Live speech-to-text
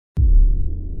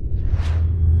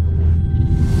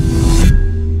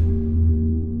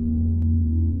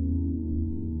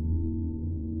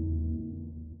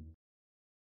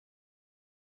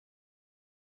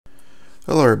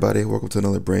Hello everybody, welcome to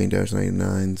another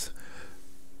Braindamaged99's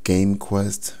Game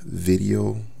Quest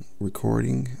video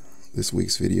recording. This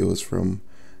week's video is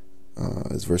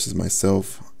versus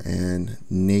myself and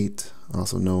Nate,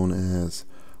 also known as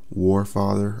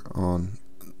Warfather on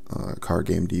Card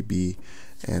Game DB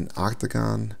and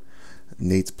Octagon.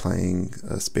 Nate's playing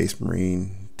a Space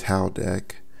Marine Tau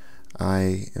deck.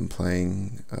 I am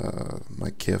playing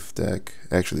my Kith deck.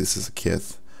 Actually, this is a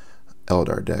Kith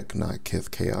Eldar deck, not Kith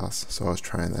Chaos, so I was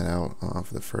trying that out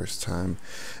for the first time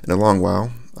in a long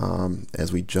while.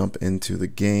 As we jump into the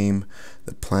game,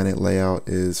 the planet layout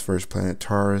is first planet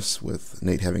Taurus with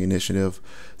Nate having initiative,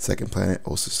 second planet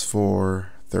Osis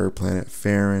 4, third planet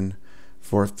Farron,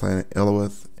 fourth planet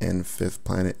Eloith, and fifth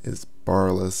planet is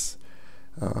Barless.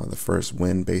 The first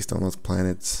win based on those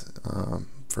planets,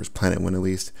 first planet win at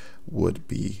least, would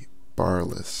be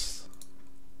Barless.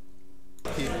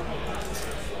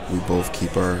 We both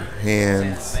keep our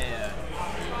hands. So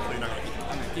you're not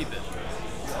gonna keep it.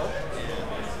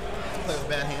 Play with a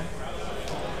bad hand.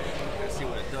 See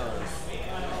what it does.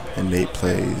 And Nate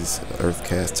plays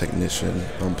Earthcast Technician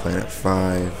on planet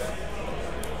 5.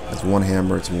 Has one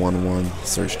hammer, it's 1/1.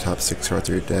 Search top 6 cards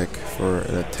of your deck for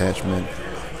an attachment.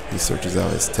 He searches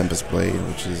out his Tempest Blade,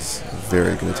 which is a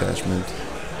very good attachment.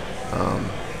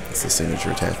 It's the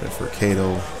signature attachment for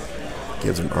Kato.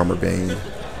 Gives him Armor Bane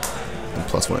and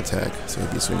 +1 attack, so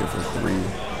he'd be swinging for 3.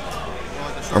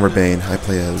 Armor Bane, I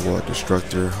play as Warlock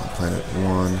Destructor on planet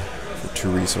 1 for 2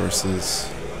 resources.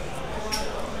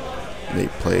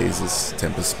 Nate plays his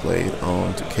Tempest Blade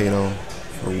on to Kato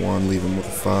for 1, leave him with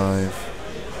a 5.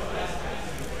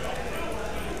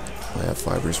 I have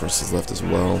 5 resources left as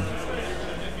well.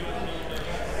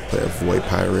 Play a Void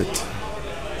Pirate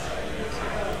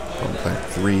on planet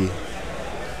 3.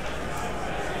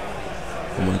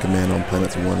 And 1 command on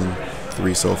planets 1 and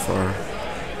 3 so far.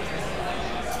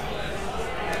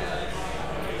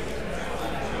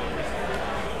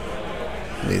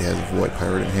 Nate has a Void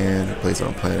Pirate in hand. He plays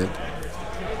on planet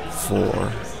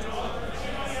 4.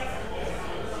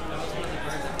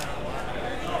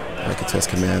 I can test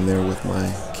command there with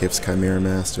my Kith's Chimera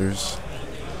Masters.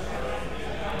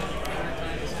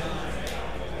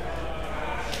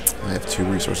 I have 2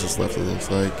 resources left, it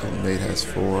looks like, and Nate has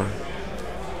 4.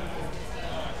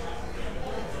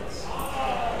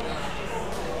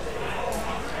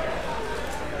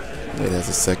 Nate has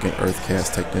a second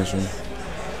Earthcast Technician.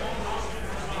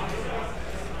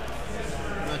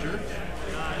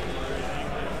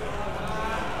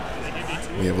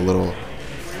 We have a little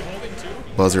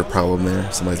buzzer problem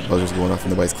there. Somebody's buzzer's going off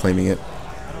and nobody's claiming it.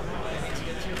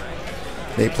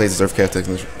 Nate plays his Earthcast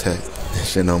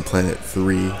Technician on planet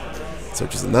 3.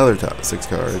 Searches another top 6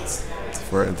 cards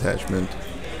for an attachment.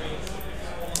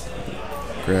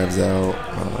 Grabs out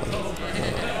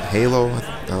Halo.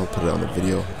 I'll put it on the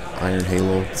video. Iron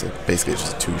Halo. So basically it's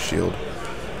just a 2 shield.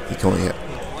 He can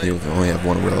only have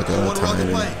 1 relic at a time,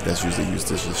 and that's usually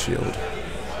used as a shield.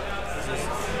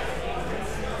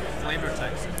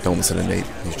 Don't listen to Nate.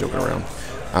 He's joking around.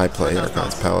 I play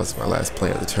Archon's Palace. My last play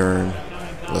of the turn.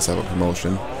 Let's have a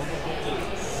promotion.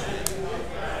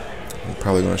 I'm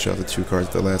probably going to show off the 2 cards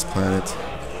at the last planet.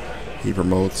 He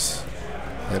promotes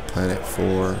at planet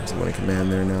 4. He's winning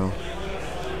command there now.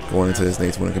 Going into his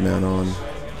Nate's winning command on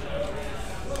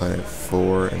planet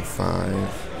 4 and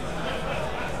 5.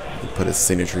 He put his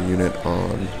signature unit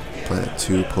on planet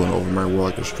 2, pulling over my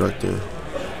Warlock Destructor,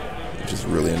 which is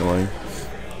really annoying.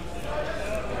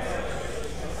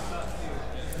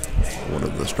 One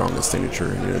of the strongest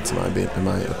signature units in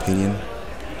my opinion.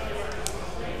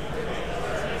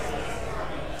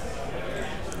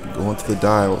 Going to the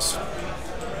dials.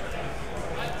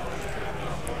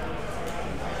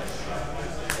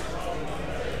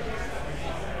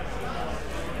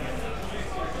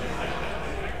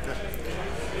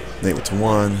 Nate went to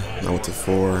 1, I went to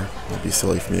 4. It'd be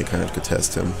silly for me to kind of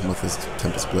contest him with his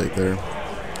Tempest Blade there.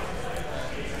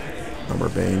 Armor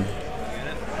Bane.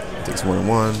 He takes 1 and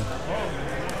 1.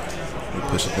 We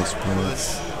push up next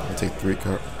planets. I take 2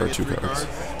 cards. Alright, 2 cards.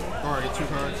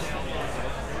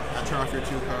 I turn off your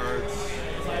 2 cards.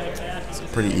 It's a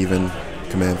pretty even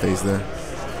command phase there.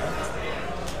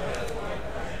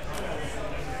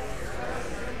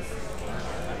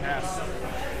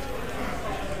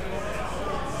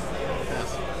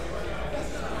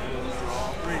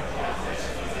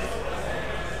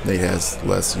 Nate has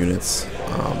less units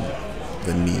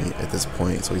than me at this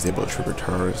point, so he's able to trigger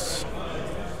Taurus.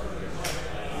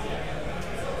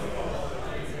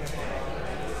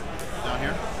 Down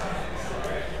here?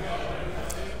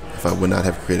 If I would not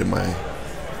have created my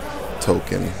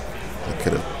token, I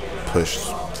could have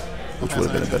pushed, which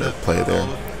would have been a better play there.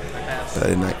 but I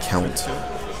did not count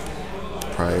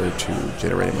prior to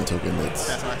generating my token.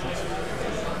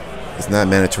 It's not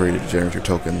mandatory to generate your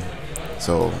token,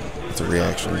 so it's a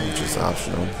reaction, which is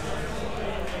optional.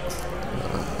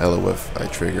 LOF I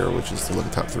trigger, which is to look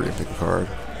at top 3 and pick a card.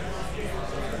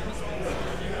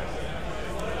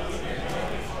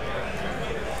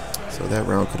 So that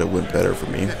round could have went better for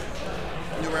me.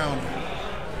 New round.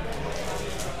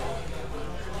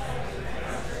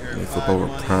 Let me flip over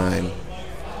Prime,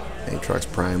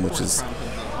 Aatrox Prime, which is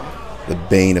the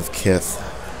bane of Kith,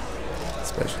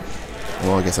 especially.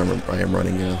 Well, I guess I am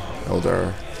running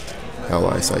Eldar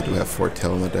Ally, so I do have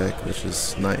Foretell in the deck, which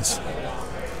is nice.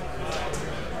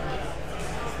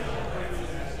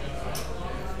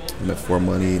 I'm at 4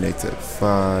 money, Nate's at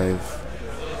 5.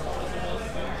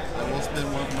 I will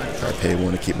spend one of my. I pay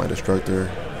 1 to keep my Destructor.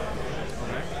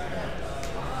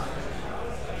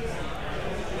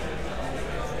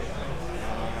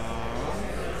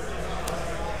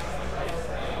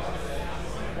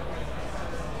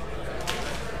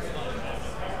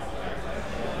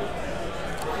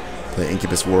 Play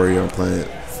Incubus Warrior on planet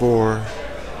 4.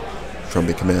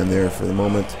 Trumpet Command there for the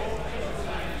moment.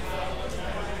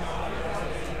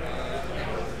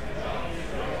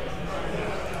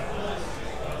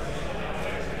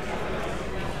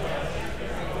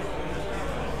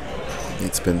 He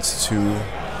spends 2.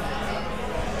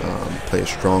 Play a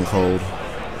Stronghold.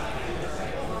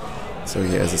 So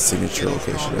he has a signature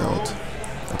location out.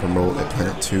 I promote at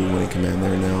planet 2 winning command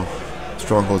there now.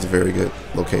 Stronghold's a very good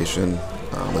location.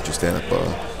 Let you stand up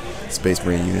a Space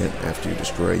Marine unit after you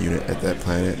destroy a unit at that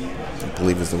planet. I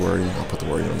believe is the wording. I'll put the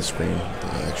wording on the screen, the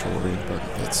actual wording, but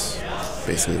that's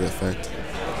basically the effect.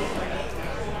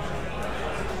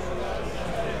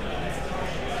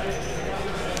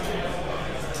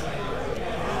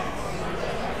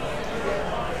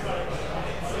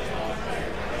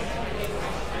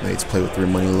 Nate's play with 3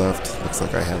 money left. Looks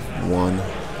like I have 1.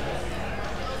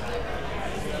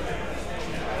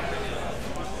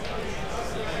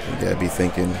 You gotta be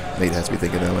thinking, Nate has to be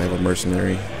thinking that I have a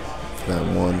mercenary for that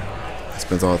 1. He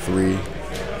spends all 3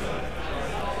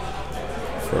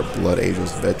 for a Blood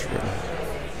Angels veteran.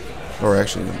 Or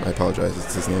actually, I apologize,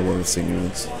 it's another one of the Sig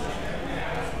units.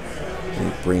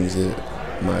 And he brings it,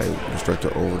 my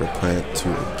Destructor, over to planet 2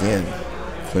 again,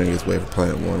 clearing his way for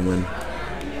planet 1 win.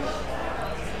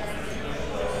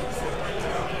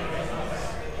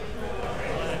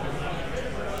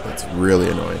 That's really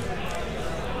annoying.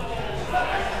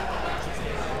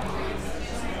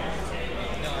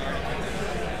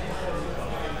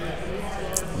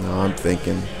 No, I'm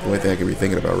thinking, the only thing I could be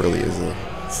thinking about really is a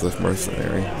Swift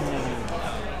Mercenary.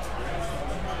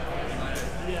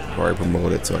 I've already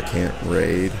promoted, so I can't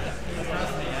raid.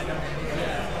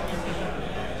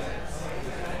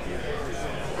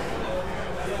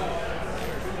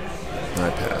 I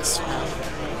pass.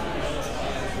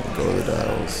 Go to the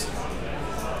dials.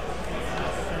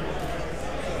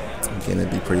 Again,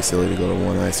 it'd be pretty silly to go to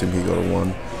 1. I assume he'd go to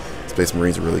 1. Space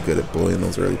Marines are really good at bullying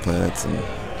those early planets, and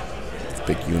it's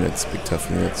big units, big tough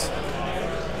units.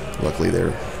 Luckily,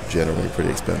 they're generally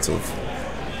pretty expensive.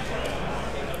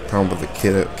 Problem with the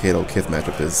Kato Kith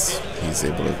matchup is he's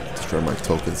able to destroy my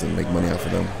tokens and make money off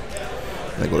of them.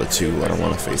 And I go to 2, I don't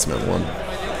want to face him at 1.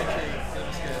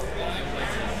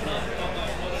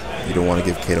 You don't want to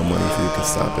give Kato money if you can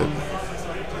stop it.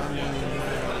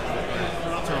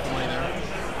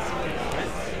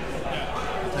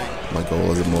 My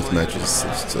goal is in most matches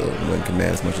is to win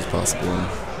command as much as possible and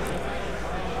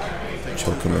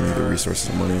choke him on either resources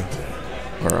or money,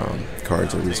 or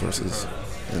cards or resources.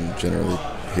 And generally,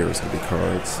 heroes can be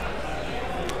cards,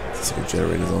 so he can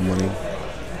generate his own money.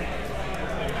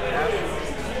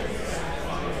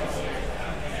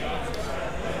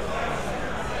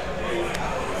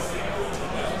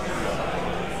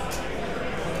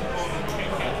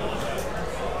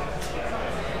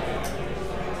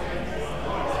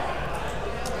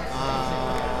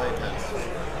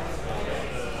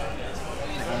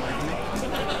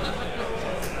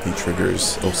 He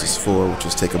triggers Osis 4, which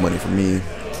is take a money from me.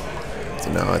 So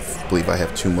now I believe I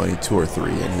have 2 money, 2 or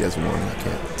 3, and he has 1. I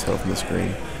can't tell from the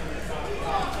screen.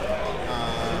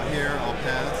 Here, I'll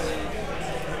pass.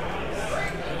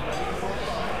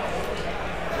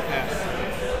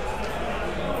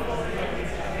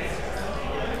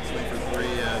 Let's wait for 3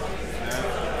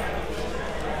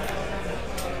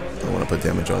 I want to put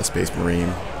damage on Space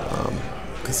Marine,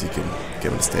 because he can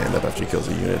get him to stand up after he kills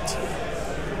a unit.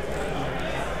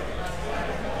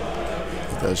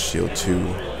 He does shield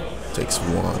 2, takes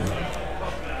 1.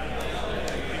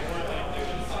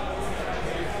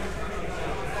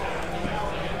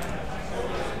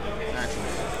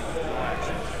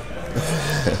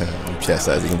 I'm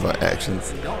chastising him about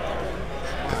actions. Because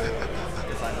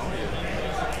I know you.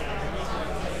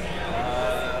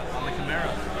 On the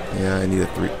Chimera. Yeah, I need a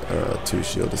 2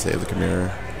 shield to save the Chimera.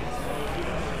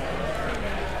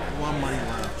 One money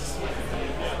left. A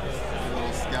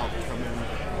little scout come in.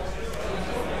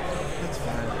 That's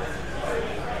fine.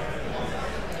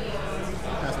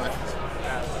 Pass my actions.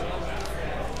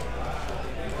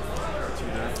 Two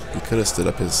there. He could have stood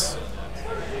up his.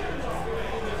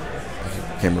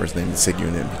 I can't remember his name, the SIG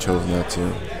unit. He chose not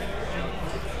to.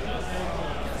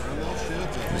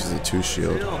 Uses a 2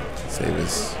 shield. Save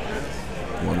his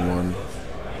 1/1.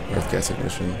 Earth gas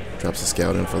ignition. Drops a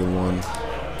scout in for the 1.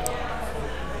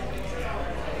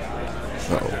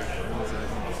 Uh-oh.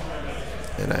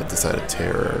 And I decided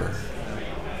terror.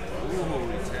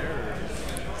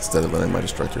 Instead of letting my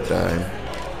destructor die.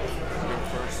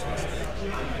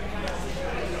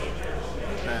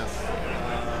 Pass.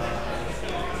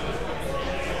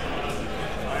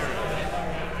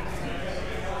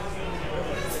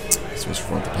 Switch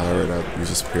front the pirate. I'll use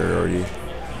a superiority.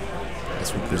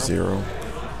 That's for 0.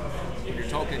 Your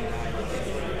token.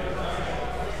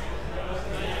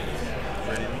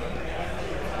 Ready.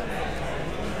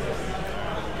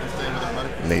 Staying with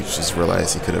everybody. Nate just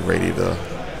realized he could have raided the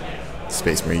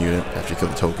Space Marine unit after he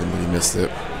killed the token, but he missed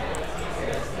it.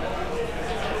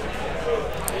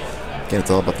 Again,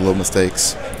 it's all about the little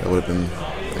mistakes. That would have been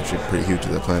actually pretty huge to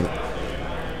that planet.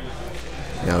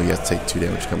 Now he has to take 2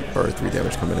 damage or 3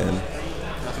 damage coming in.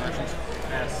 Pass my actions.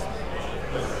 Pass.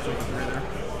 Show for 3 there.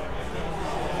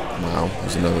 Wow,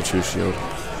 there's another 2 shield.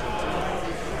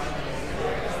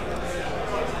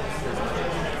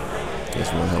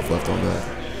 There's 1 health left on that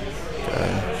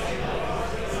guy.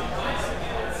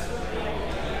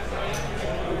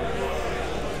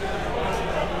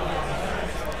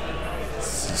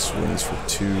 He swings for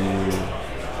 2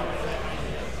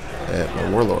 at my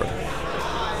Warlord.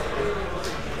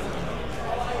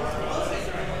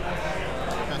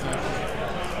 Pass my actions.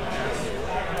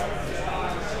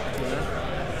 2 there.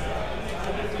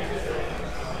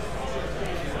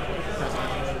 Pass my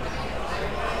actions.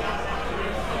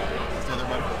 Stay there,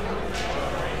 buddy.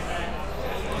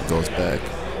 Goes back.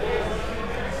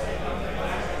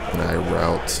 And I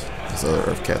route this other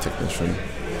Earth Cat technician.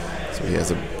 So he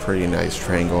has a pretty nice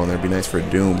triangle on there. It'd be nice for a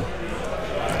Doom.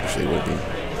 Actually, it would be.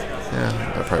 Yeah,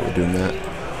 I probably would Doom that.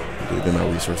 Get my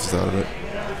resources out of it.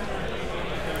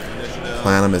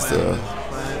 Planum is the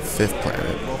 5th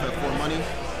planet. Both have 4 money.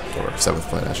 Or 7th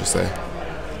planet, I should say.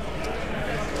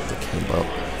 They came up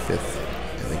 5th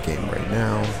in the game right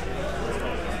now.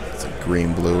 It's a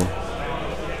green-blue.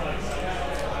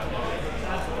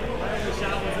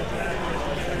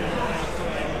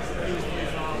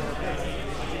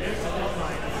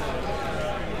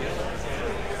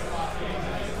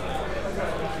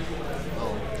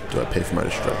 Do I pay for my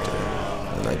destructor?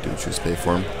 And I do choose to pay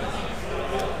for him.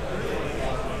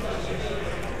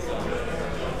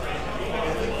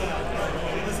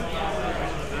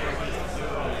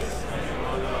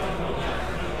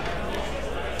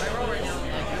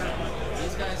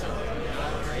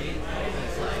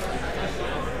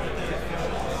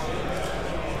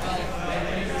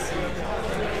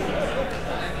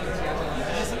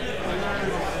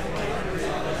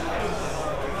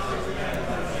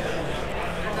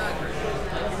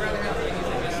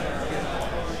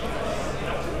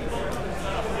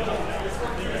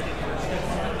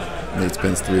 Nate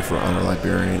spends 3 for Honor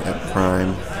Librarian at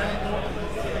Prime.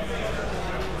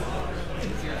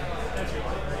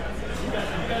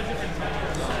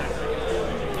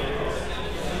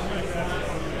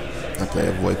 I play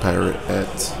a Void Pirate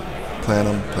at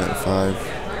Platinum, Planet 5.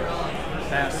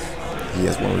 Pass. He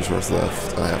has 1 resource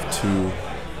left. I have 2.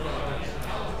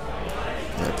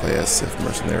 And I play as Sith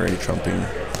Mercenary, trumping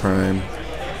Prime.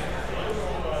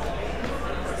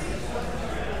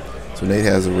 So Nate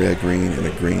has a red, green, and a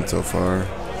green so far.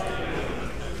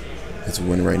 His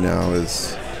win right now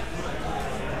is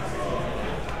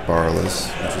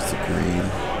Barless, which is the green.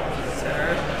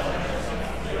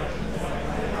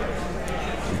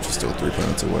 Which is still 3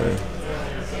 planets away.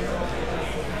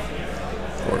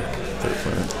 Or 3rd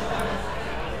planet.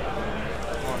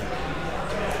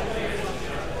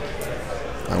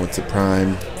 I went to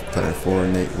Prime, Planet 4,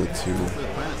 Nate went to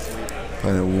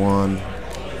Planet 1.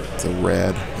 It's a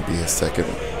red, it'd be his 2nd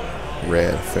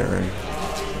red Farron.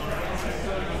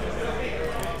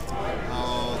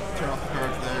 I'll turn off the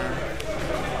cards there.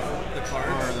 The Or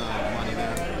cards. the money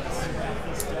there.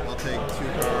 I'll take 2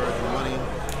 cards and money.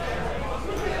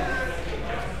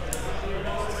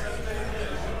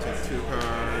 Take 2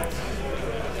 cards.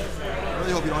 I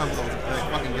really hope you don't have that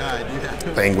fucking guy, do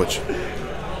you? Language.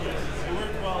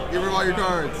 Get rid of all your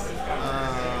cards.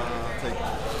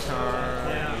 like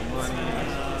car, money.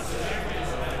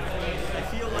 I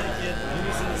feel like it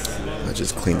uses I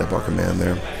just cleaned up our command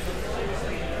there.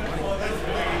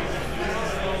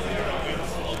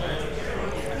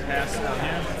 pass down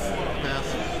here. Pass.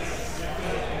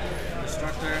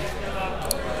 Destructor.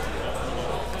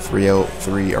 3 out,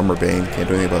 3 Armor Bane. Can't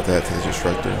do anything about that. Takes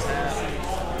Destructor.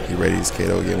 He readies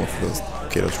Kato again with the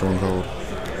Kato Stronghold. To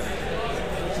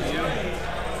you.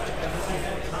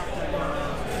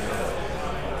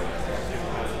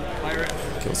 Pirate.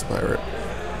 Kills the pirate.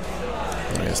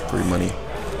 He has 3 money.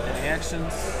 Any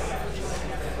actions?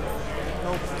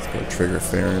 Nope. Let's go trigger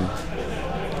Farron.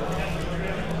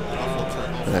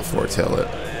 And I foretell it.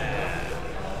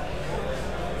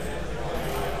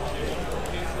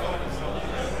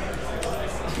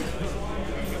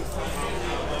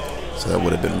 So that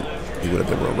would have been, he would have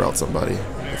been able to route somebody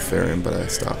with Farron, but I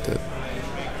stopped it.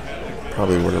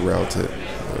 Probably would have routed.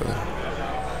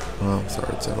 Oh,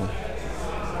 sorry, so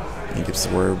he gets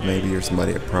the word maybe, or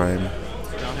somebody at Prime.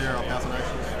 Down here, I'll pass an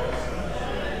action.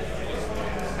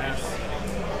 Pass.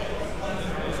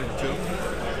 Trigger 2.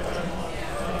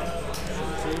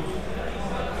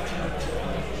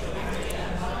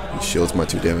 He shields my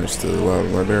 2 damage to the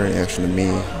librarian. Action to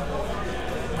me.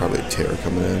 Probably a Terror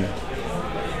coming in.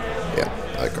 Yeah,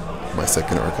 like my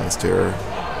second Archon's Terror.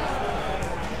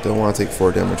 Don't want to take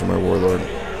 4 damage on my Warlord.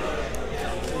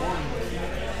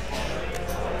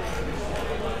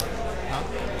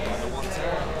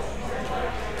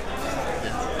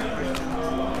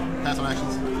 Pass on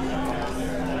actions.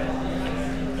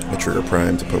 I trigger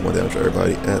Prime to put 1 damage on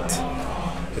everybody at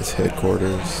his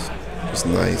headquarters. Just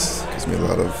nice. Gives me a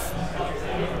lot of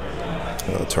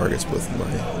targets with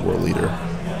my War Leader.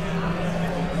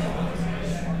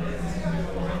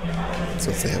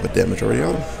 Since they have a damage already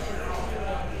on them.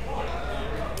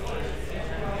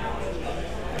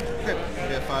 Okay, you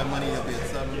get 5 money, you'll be at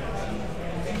 7.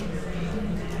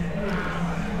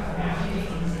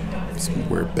 Some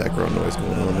weird background noise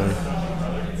going on there.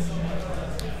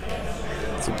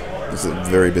 It's a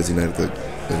very busy night at the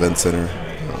event center. I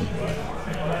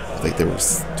think there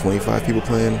was 25 people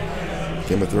playing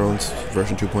Game of Thrones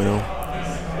version 2.0,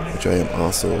 which I am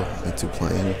also into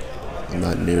playing. I'm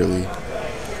not nearly.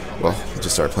 Well, I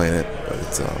just started playing it, but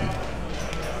it's a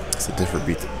different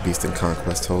beast in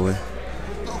Conquest totally.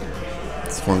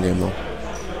 It's a fun game though.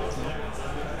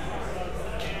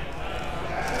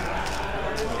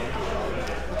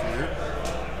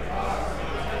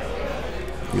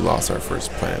 We lost our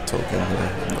first planet token here.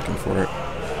 I'm looking for it.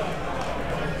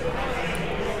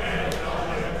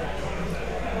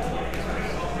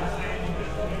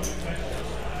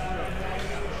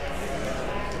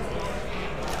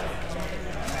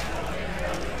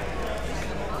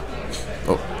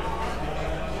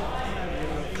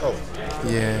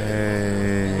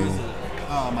 Yay.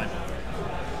 Oh, mine.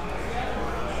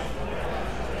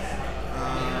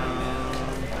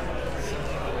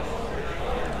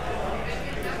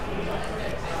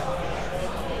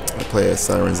 I play as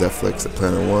Siren Zephlix at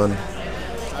Planet 1.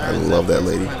 I love that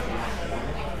lady.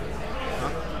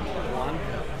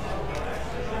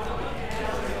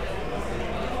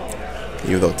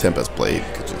 Even though Tempest Blade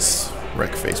could just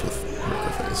wreck face with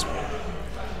wreck her face.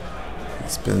 He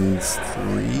spins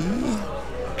 3.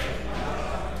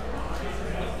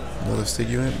 Another Sig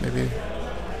unit, maybe?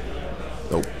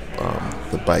 Nope.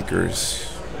 The Bikers.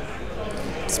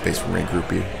 Space Marine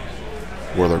groupie.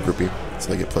 Warlord groupie. So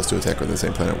they get +2 attack on the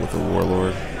same planet with the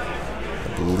Warlord. I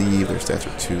believe their stats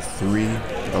are 2-3.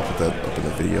 I'll put that up in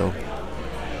the video.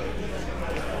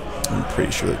 I'm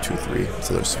pretty sure they're 2-3.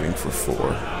 So they're swinging for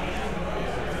 4.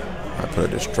 I put a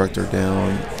Destructor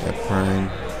down at Prime.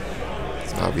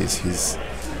 It's obvious he's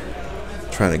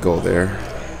trying to go there.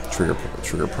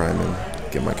 Trigger Prime and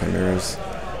get my Chimeras.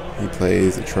 He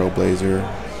plays a Trailblazer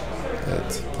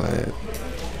at Planet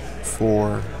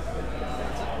 4.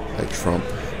 I trump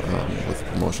with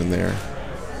promotion there.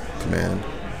 Command.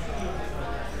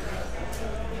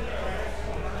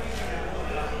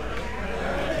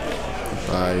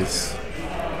 Buys.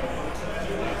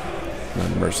 My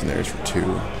mercenaries for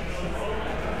 2.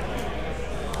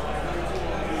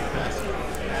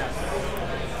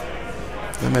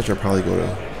 I imagine I'll probably go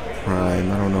to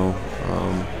Prime. I don't know.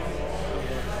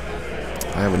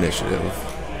 I have initiative,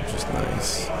 which is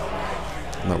nice.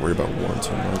 I'm not worried about 1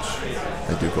 too much.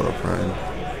 I do go to Prime.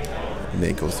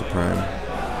 Nate goes to Prime.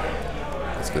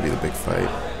 It's gonna be the big fight.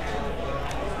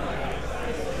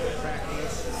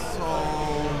 So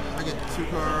I get 2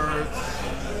 cards.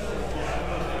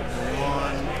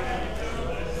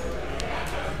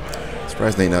 1.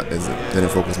 Surprised Nate didn't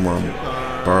focus more on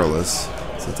Barless,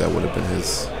 since that would have been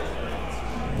his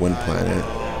win planet.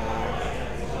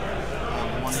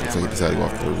 Looks like he decided to go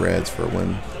after the reds for a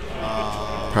win.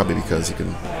 Probably because he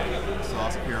can. Saw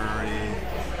superiority.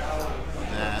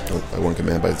 That. By one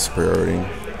command by superiority.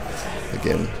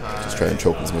 Again, just try and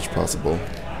choke him as much as possible.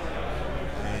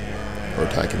 Or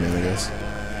attack him in, I guess.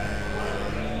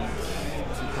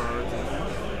 Two cards.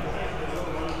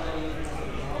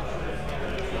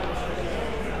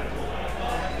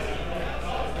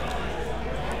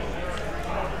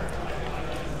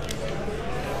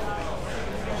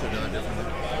 Should have done it differently.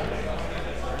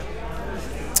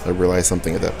 I realized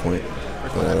something at that point,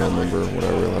 but I don't remember what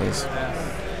I realized.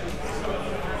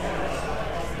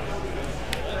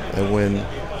 I win I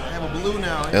have a blue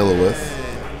now. Elowith.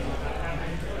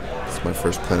 Yay. It's my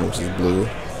first planet, which is blue.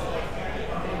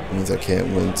 It means I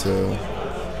can't win to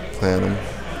Platinum.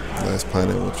 Last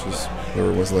planet, which is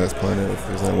whoever was the last planet. If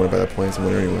there's not a winner by that point, it's a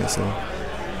winner anyway, so.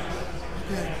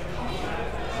 Okay.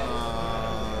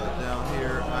 Down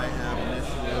here I have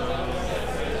initiative.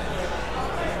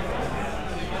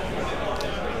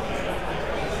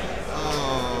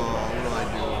 Oh, what do I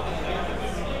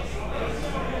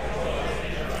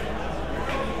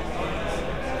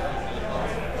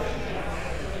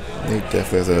do? Nate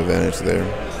definitely has an advantage there.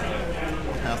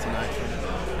 Pass an action.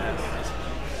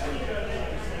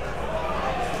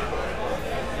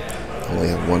 I only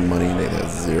have 1 money, Nate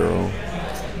has 0.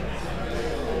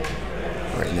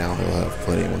 Right now he'll have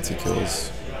plenty once he kills.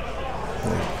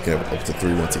 He can have up to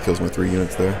 3 once he kills my 3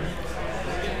 units there.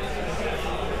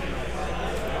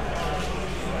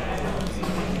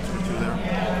 Two there.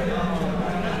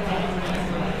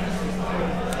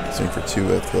 Swing for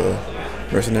 2 at the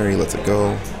mercenary, lets it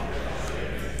go.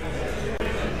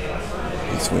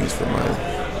 He swings for my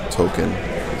token.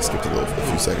 I skipped a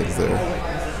few seconds there.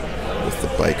 With the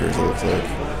bikers, it looks like.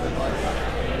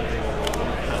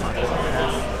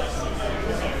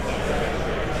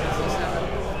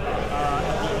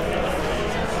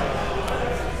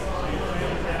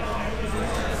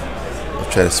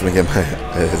 I'll try to swing at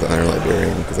his Iron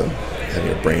Librarian because I'm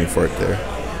having a brain fart there.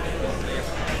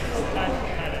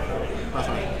 That's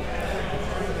right.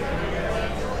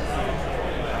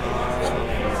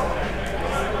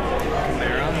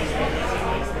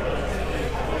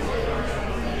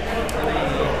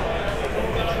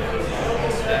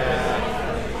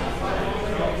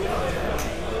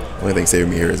 The only thing saving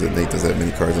me here is that Nate doesn't have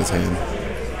many cards in his hand.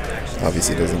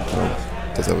 Obviously doesn't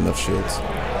have enough shields.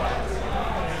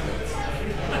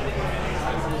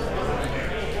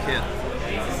 Kith.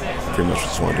 Pretty much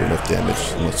just want to do enough damage,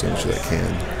 as much damage as I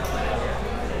can.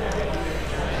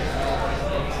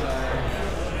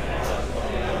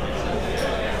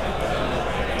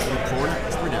 Forward.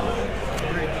 That's 3 down.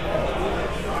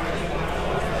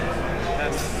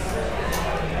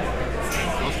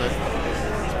 Close there.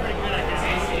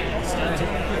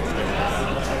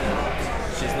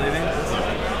 She's leaving.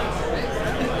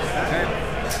 Okay.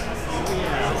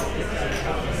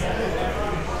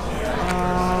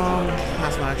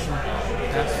 Pass an action.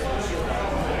 Pass.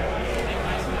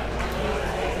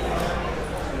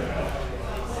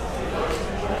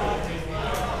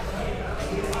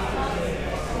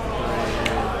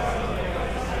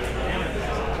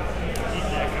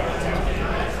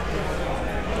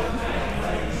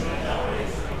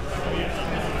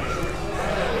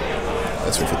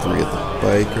 That's for 3 at the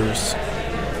bikers.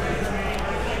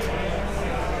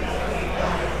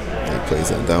 He plays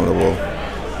Indomitable.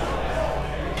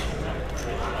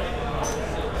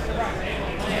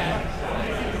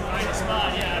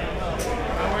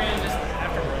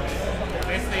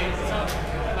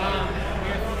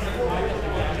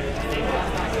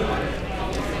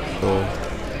 So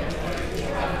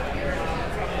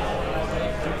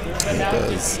he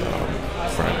does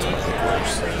crime to my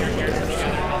headquarters.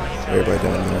 Everybody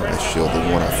down there is shielded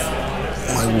one off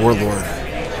my warlord.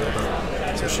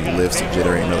 So she lives to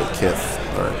generate another Kith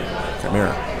or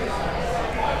Chimera.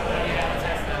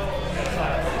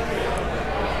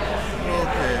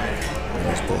 Okay. I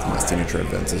use both my signature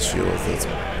events as shields. That's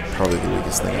probably the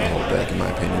weakest thing in the whole deck, in my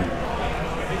opinion.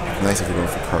 It's nice if you're going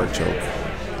for card choke.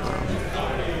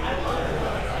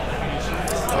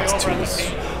 Cost 2 is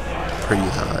pretty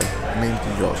high. I mean, you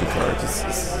can draw 2 cards.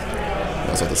 You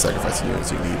also have to sacrifice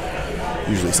units. You need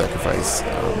usually sacrifice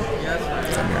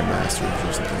Chimera Masters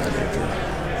or something like that nature.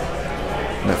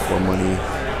 I'm at 4 money.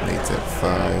 Nate's at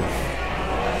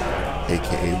 5,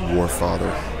 aka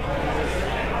Warfather.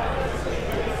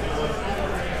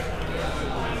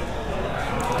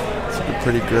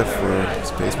 Pretty good for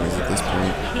Space Marines at this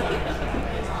point.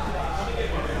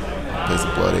 Plays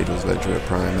the Blood Angels, Venture at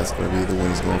Prime. That's going to be the one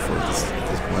he's going for at this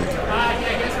point.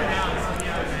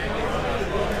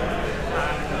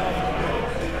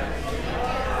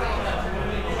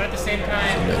 But at the same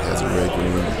time, So Nate a red,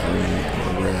 green,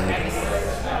 and a red.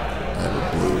 I have a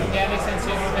blue.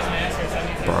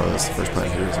 Barless, first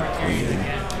planet here is a green.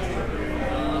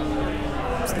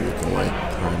 It's looking like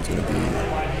Prime's going to be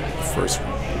the first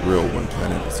real one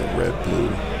planet. It's a red, blue.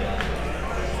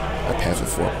 I pass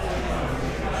with 4.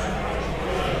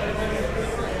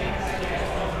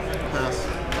 Pass.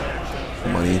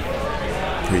 Money.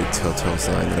 Pretty telltale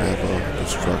sign that I have a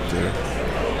destructor.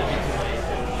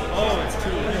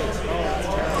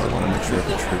 I want to make sure I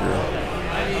can trigger.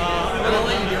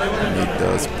 And he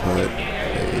does put a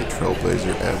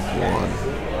Trailblazer at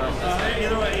 1.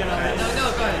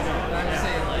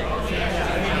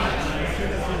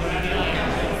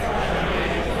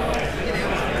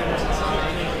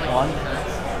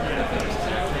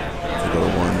 To go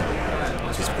to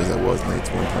 1, just because that was Nate's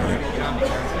 1 planet.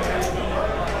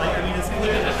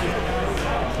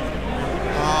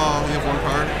 Oh, we have 1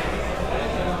 card.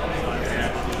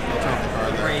 I'll turn off the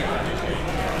card there.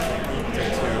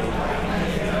 Take 2.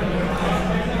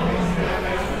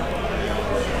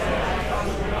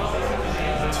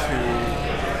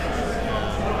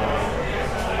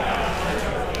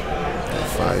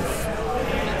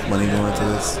 5 money going into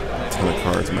this. A ton of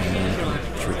cards in my hand.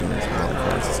 Tricking a lot of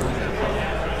cards. So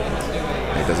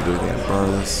it doesn't do anything.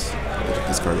 Barless.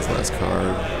 Discard his last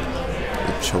card.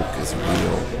 The choke is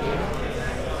real.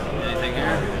 Anything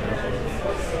here?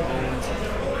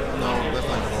 No, left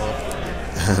line below.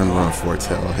 I'm going to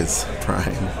foretell his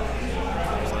prime.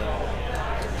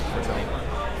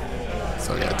 So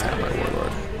I gotta tap my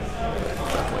Warlord. But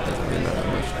at that point, it doesn't really matter that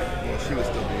much. Well, she would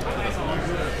still be.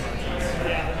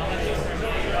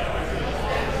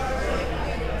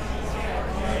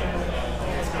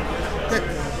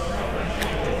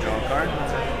 Draw a card.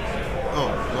 Oh,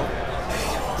 no.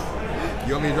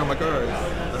 You want me to draw my cards? I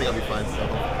think I'll be fine still. I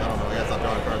don't know. I gotta stop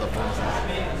drawing cards off bonuses.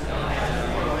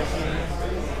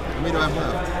 How many do I have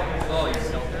left? Oh, you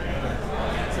still.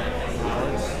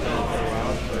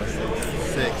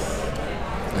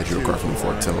 6. I drew a card from the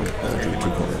foretell. And I drew 2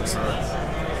 cards. I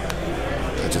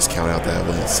just count out that I have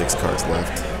only 6 cards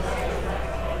left.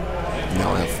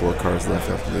 Now I have 4 cards left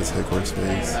after this headquarters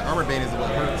phase. That Armor Bane is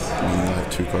what hurts. Meaning I have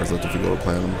 2 cards left if you go to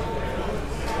platinum.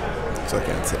 So I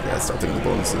gotta start taking the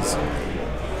bonuses.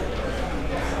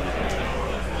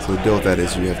 So the deal with that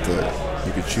is you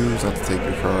can choose not to take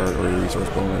your card or your resource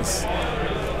bonus,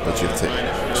 but you have to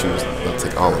choose not to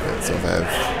take all of it. So if I have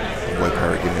a white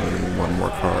pirate giving me 1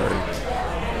 more card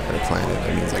at a planet,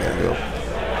 that means I gotta go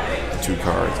 2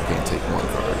 cards. I can't take 1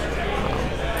 card.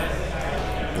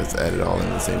 Let's add it all in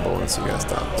the same bonus, so you gotta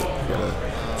stop it. You gotta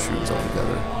choose all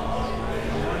together.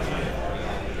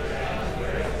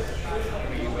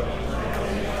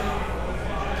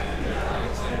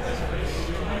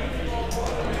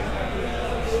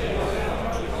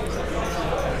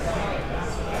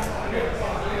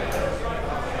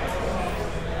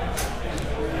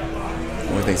 The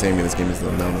only thing saving me in this game is the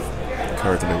amount of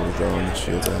cards I'm able to draw and the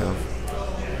shields I have.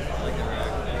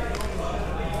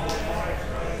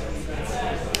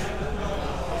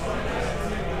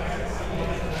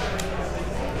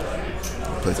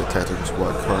 Plays a tactical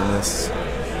squad Carnus,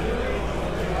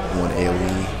 1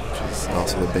 AoE, which is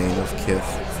also the bane of Kith.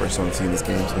 First one I've seen in this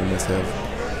game, so he must have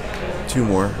 2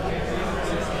 more.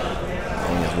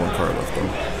 Only has 1 card left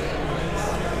though.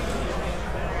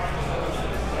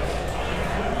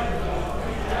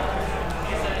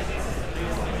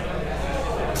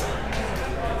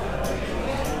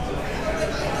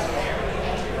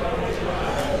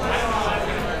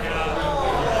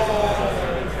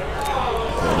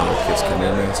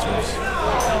 Masters.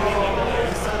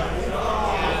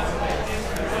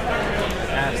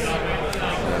 I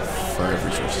have 5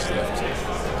 resources left.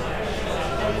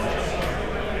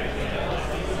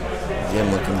 Yeah, I'm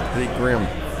looking pretty grim.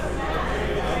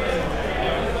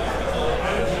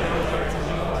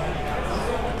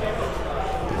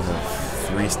 I have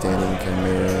 3 standing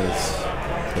chimeras,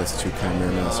 plus 2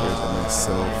 chimera masters and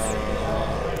myself.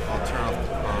 I'll turn off the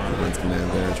card. He runs command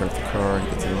there, turn off the card, he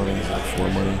gets the money, he's got 4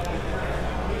 money.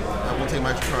 I won't take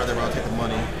my extra card there, but I'll take the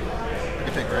money. I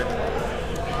can pick, right? I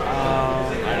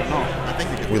don't know. I think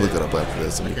we can We pick. looked it up after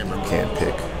this, and you can't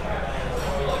pick.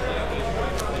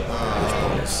 Which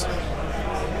bonus?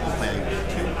 I'm playing 2.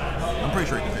 I'm pretty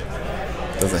sure you can pick.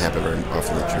 Doesn't happen very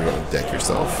often that you're going to deck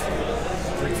yourself.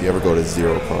 If you ever go to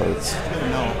 0 cards,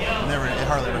 No, never. It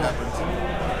hardly ever happens.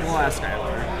 We'll ask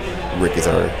after. Rick is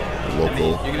our I mean,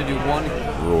 local you're gonna do one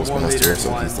rules one master, leader,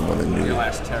 so he's the one that knew. Your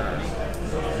last terror.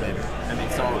 I mean,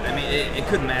 so it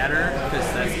could matter because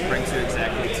that brings you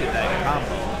exactly to that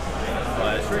combo.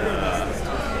 But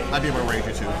I'd be able to rage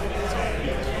you too.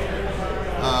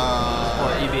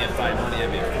 or EB at 5 money,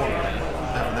 I'd be at 4 money.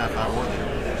 Not if I were there.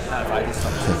 Not if I do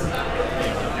something.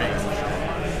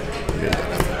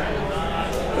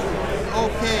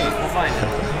 Okay. We'll find it.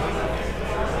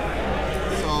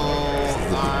 So This is the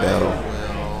big I battle. will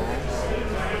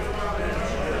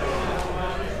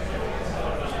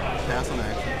pass on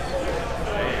action.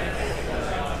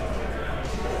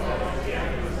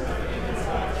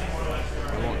 I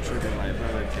won't trigger my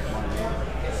brother pick one either.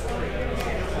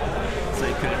 So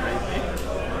you couldn't raid me?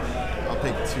 I'll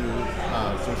pick two.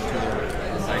 Switch to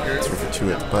Bikers? Switch for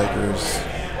 2 at the bikers.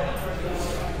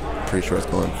 Pretty sure it's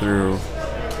going through. I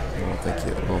don't think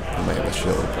it. Well, he might have a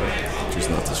shield, but choose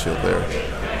not to shield there.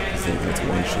 I think it's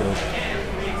 1 shield.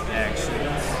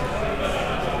 Actions.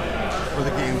 or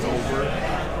the game's over.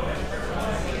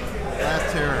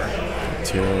 Last terror.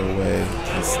 Tear away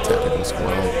his technical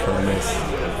squad, Kermis.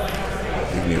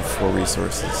 You need 4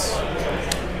 resources.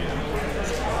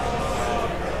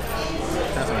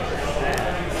 That's right.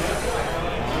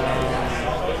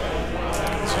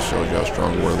 This just shows you how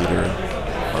strong War Leader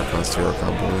Archon's Terror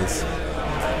combo is.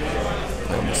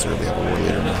 I almost certainly have a War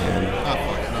Leader in my hand. Ah,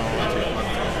 fuck, no, that's too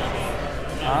much.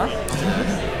 Huh?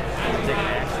 Take an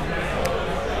action.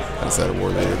 I just had a War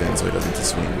Leader then, so he doesn't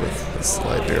just swing with his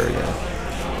slide barrier.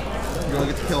 You don't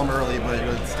get to kill him early, but you're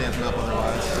going to stand him up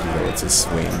otherwise. You know, it's a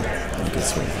swing. And you can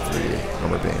swing for 3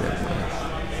 armor bane at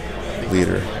my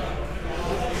leader.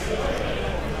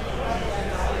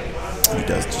 He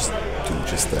does just do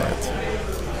just that.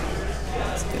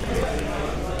 Stands up.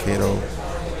 Kato.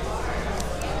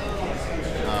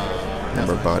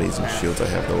 Number of bodies and shields I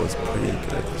have though is pretty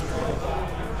good at this point.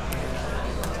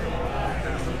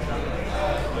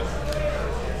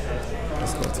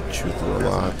 Just got to chew through a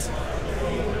lot.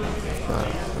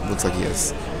 It looks like he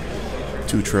has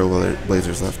 2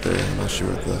 trailblazers left there. I'm not sure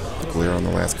what the glare on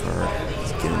the last card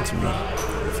is getting to me.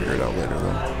 We'll figure it out later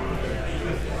though.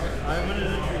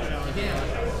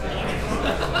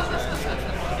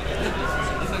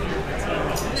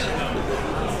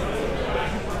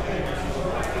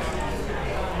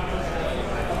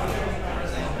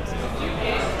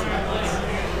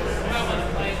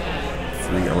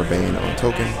 Three armor bane on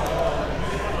token.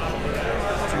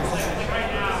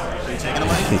 Are you taking the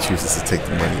money? He chooses to take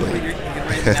the money late. You can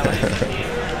raid now.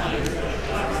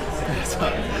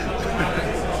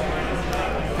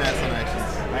 Pass on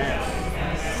actions.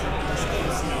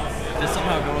 If this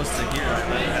somehow goes to here, I'd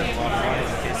rather have a lot of money in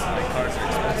case my cards are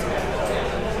expensive.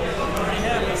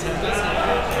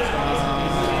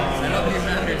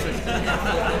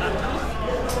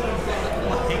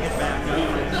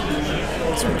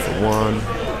 Swing for 1.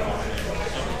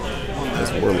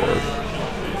 That's Warlord.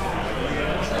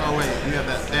 Oh, wait, you have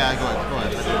that. Yeah, go ahead. Go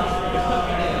ahead.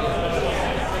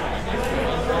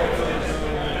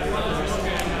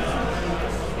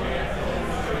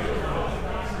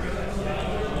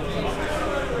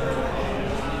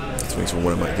 Swings for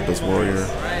 1 of my Gibbous Warrior.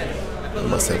 I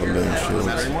must have a million shields.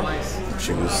 Anymore?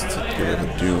 Choose to get rid of a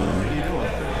Doom.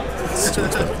 It's too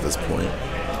expensive at this point.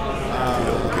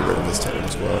 We'll get rid of this Titan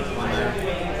as well.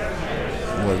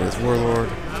 One is Warlord.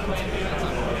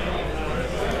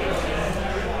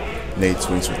 Nate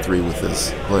swings for 3 with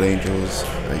his Blood Angels.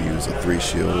 I use a 3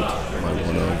 shield, my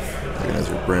 1 of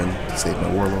Agonizer Bren to save my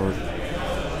Warlord.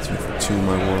 Swing for 2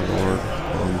 my Warlord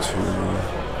onto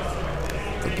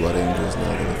the Blood Angels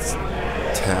now that it's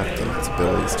tapped and its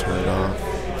abilities turned off.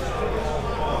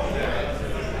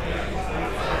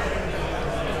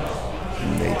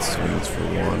 Nate swings for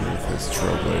 1 with his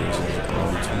Trailblazers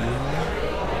onto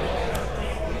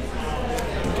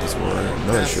Gibbous Warrior.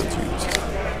 Another shield to use.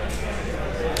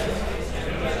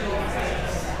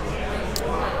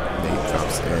 Nate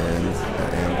drops in an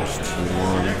ambush to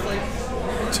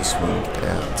 1 to swing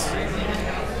at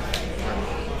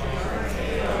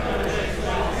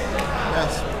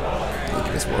Yes.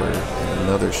 Gibbous Warrior and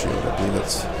another shield. I believe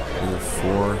that's either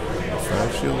 4 or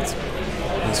 5 shields.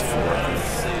 At least 4, I think.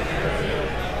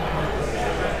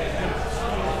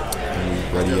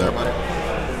 Ready up.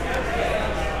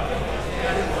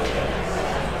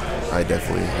 I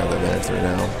definitely have that advantage right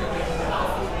now.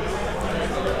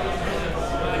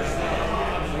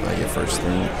 I get first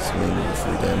swing with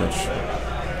 3 damage.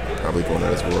 Probably going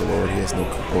at his Warlord. He has no.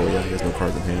 Oh yeah, he has no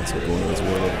cards in hand, so going at his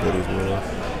Warlord, build his Warlord.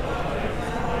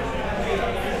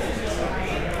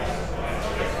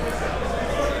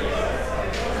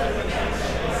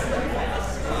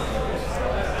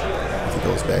 If he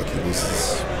goes back, he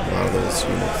loses a lot of those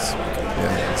units.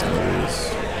 Yeah, it's gonna lose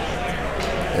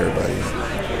everybody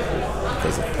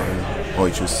because of Prime. Oh,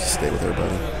 he chooses to stay with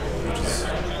everybody, which is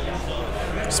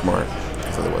smart,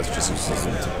 because otherwise it just loses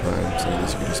them to Prime, so at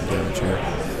least you can do some damage here.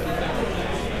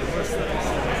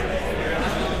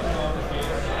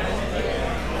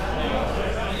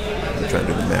 trying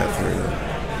to do the math here to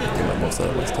get my most out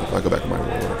of my stuff. I'll go back to my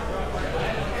warlord.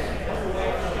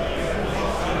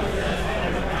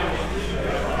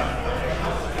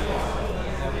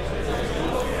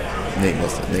 Nate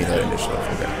had initiative.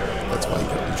 Okay, that's why he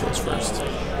chose first.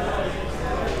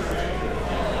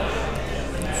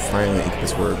 Finally,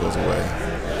 this word goes away.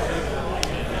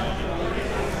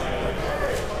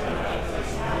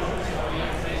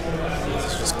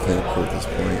 Let's just clean up crew at this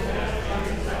point.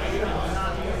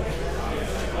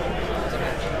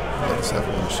 I just have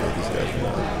to show these guys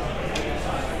more.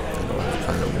 I know I have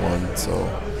kind of one, so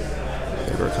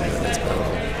they're going to come in the next battle.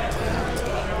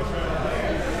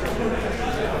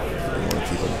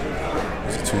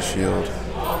 There's a 2 shield.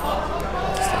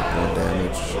 Stop 1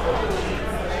 damage.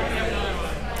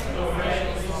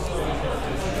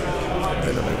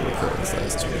 Then I'm able to kill these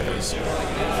last 2 guys.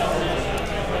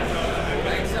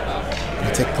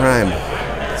 I take Prime.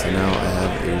 So now I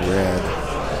have a red.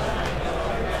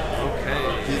 Okay.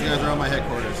 These guys are on my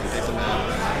headquarters, so take them out.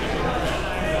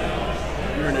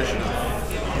 Your initiative.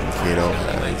 And Kato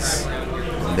has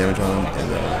 1 damage on him, and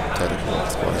the tactical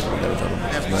squad has 1 damage on him. I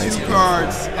have Nice. 2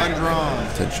 cards undrawn.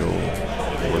 Potential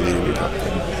war leader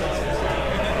reduction.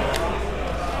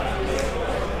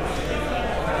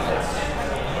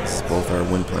 This is both our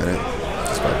wind planet,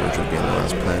 just by virtue of being the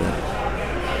last planet.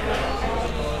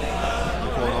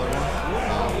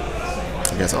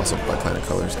 I guess also by planet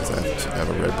colors, because I have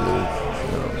a red, blue,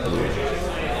 blue.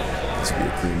 This would be a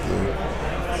green, blue.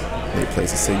 They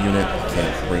place a SIG unit,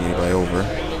 can't bring anybody over.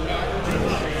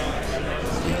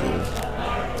 Legal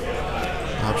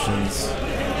options.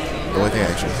 The only thing I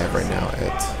actually have right now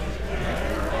at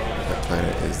that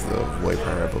planet is the Void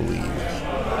Power, I believe.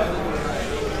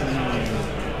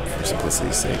 For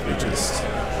simplicity's sake, we just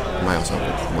might also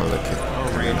have one of the Kith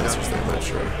masters there, I'm not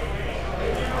sure.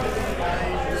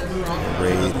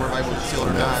 Raid,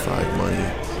 now 5 money.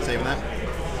 Saving that.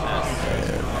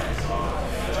 And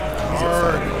he's at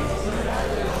 5 money.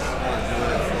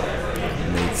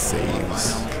 Nate saves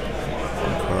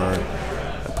 1 card.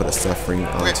 I put a suffering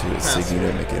onto a SIG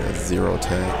unit, making it a 0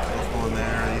 attack. On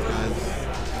there, these guys.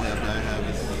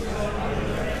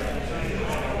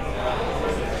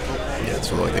 Yeah, so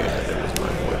the only thing I had there was my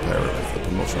Void Pirate with the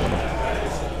promotion on him.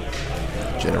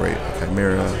 Generate a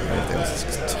Chimera, everything else is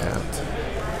just tapped.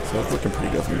 So it's looking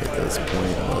pretty good for me at this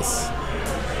point, unless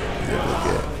he's able to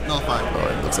get. No, fine. Oh,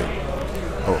 it looks like.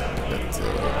 Oh, that's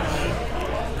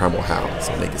Primal Howl.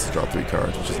 So Nate gets to draw 3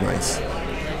 cards, which is nice.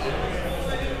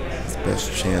 His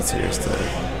best chance here is to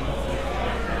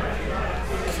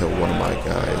kill one of my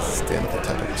guys, stand at the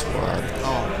top of the squad.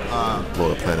 Blow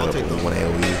the planet up with 1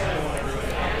 AoE.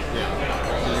 Yeah.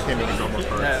 You can't make draw more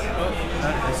cards.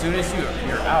 As soon as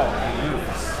you're out, you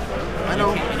lose. I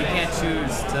know. You can't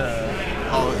choose to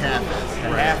half it.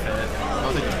 half it.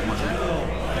 I'll take this one.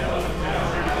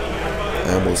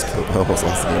 I almost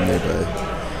lost the game there, but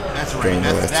that's right. I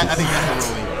think that's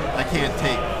a ruling. I can't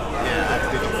take. Yeah, I have to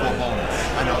take a full bonus.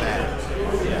 I know that.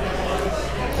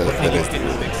 that is Can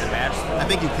you mix and match? I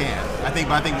think you can. I think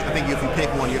if you pick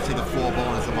one, you have to take the full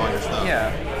bonus of all your stuff.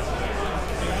 Yeah.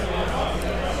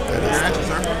 That is your action,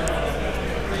 sir.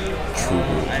 True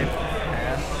rule. I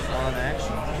pass on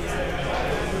action.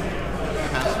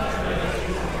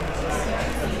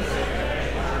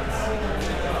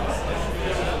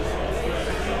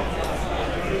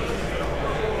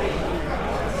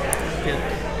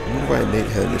 Why Nate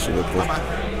had initiative with both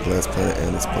last planet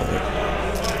and this planet.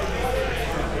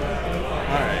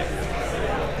 Alright.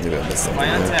 Maybe I missed something My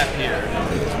there. untap here.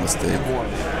 It was a mistake. Warm.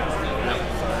 Nope.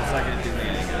 It's not going to do me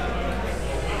any good.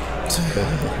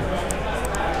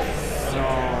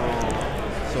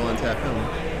 So untap him.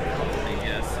 I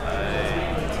guess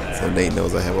So Nate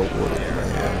knows I have a warlock in my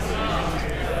hand.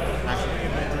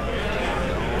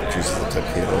 Chooses the type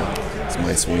Kato. It's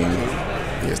my swing.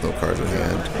 He has no cards in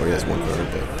hand, or he has 1 card,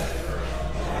 but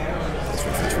that's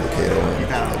for the Kato and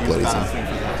that bloodies him.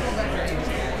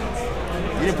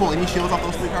 You didn't pull any shields off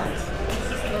those 3 cards?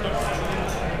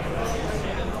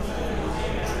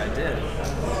 I did.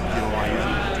 You don't want to use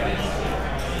them?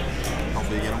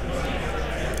 Hopefully you get them.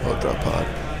 I'll drop pod.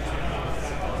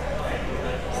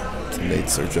 So Nate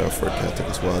search out for a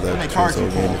tactical squad that kills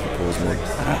over game if he pulls one.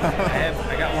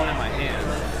 I got one in my hand.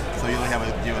 So you only have a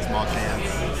small chance.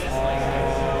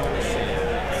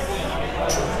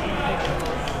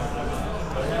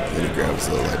 Then he grabs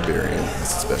the Liberian.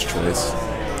 That's his best choice. Oh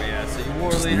yeah, so you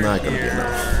war Just leader not gonna be here.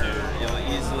 enough. You'll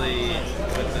easily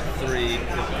put the 3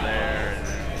 put them there,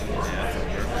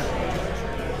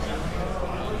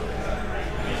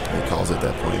 and He calls it at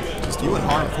that point. Just You went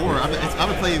hardcore. I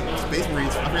would play Space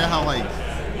Marines. I forgot how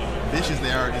vicious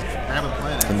they are just grabbing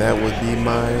planets. And that would be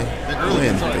my early.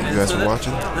 win. So Thank you guys for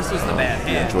watching. This was the bad If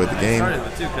you hand. enjoyed the game.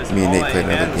 Me and Nate played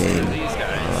another game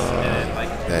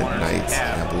that night.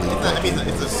 I believe that game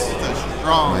it's was a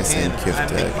strong my same hand. Kith I'm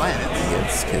deck big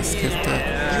fan. against Kith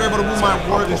deck. You were able to move my I'll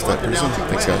ward and post that structure pretty down soon. 2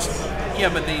 Thanks, plants. guys. Yeah,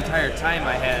 but the entire time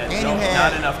I had, And you had-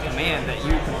 not enough command that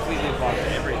you completely blocked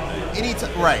everything.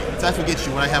 Right, so that's what gets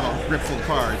you when I have a grip full of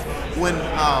cards. When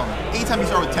anytime you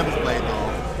start with Tempest Blade, though,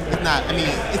 it's not. I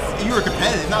mean, you were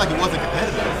competitive. It's not like it wasn't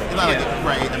competitive. It's not like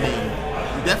right. I mean,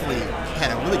 you definitely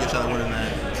had a really good shot at winning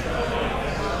that.